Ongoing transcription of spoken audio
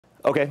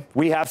Okay,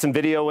 we have some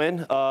video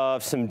in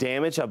of some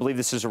damage. I believe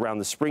this is around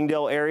the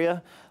Springdale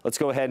area. Let's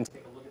go ahead and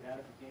take a look at that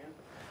if we can.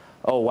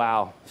 Oh,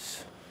 wow.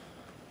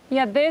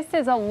 Yeah, this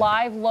is a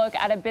live look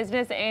at a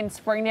business in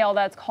Springdale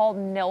that's called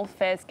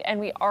Nilfisk, and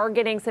we are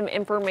getting some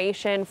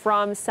information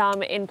from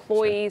some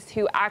employees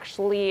who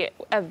actually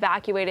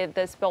evacuated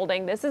this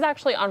building. This is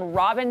actually on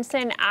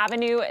Robinson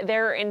Avenue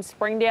there in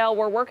Springdale.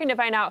 We're working to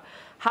find out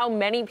how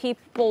many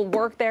people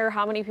work there,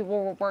 how many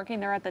people were working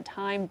there at the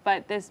time,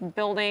 but this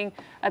building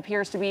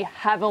appears to be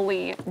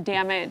heavily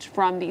damaged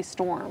from these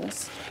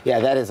storms. Yeah,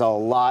 that is a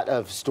lot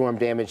of storm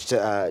damage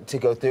to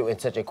go through in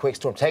such a quick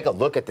storm. Take a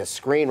look at the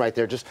screen right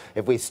there. Just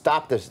if we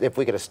stopped this, if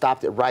we could have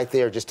stopped it right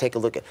there, just take a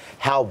look at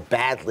how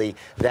badly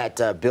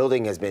that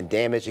building has been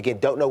damaged. Again,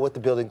 don't know what the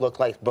building looked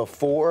like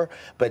before,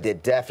 but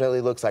it definitely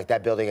looks like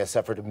that building has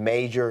suffered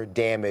major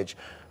damage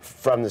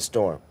from the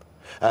storm.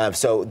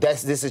 So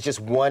this is just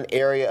one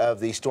area of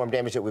the storm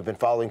damage that we've been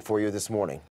following for you this morning.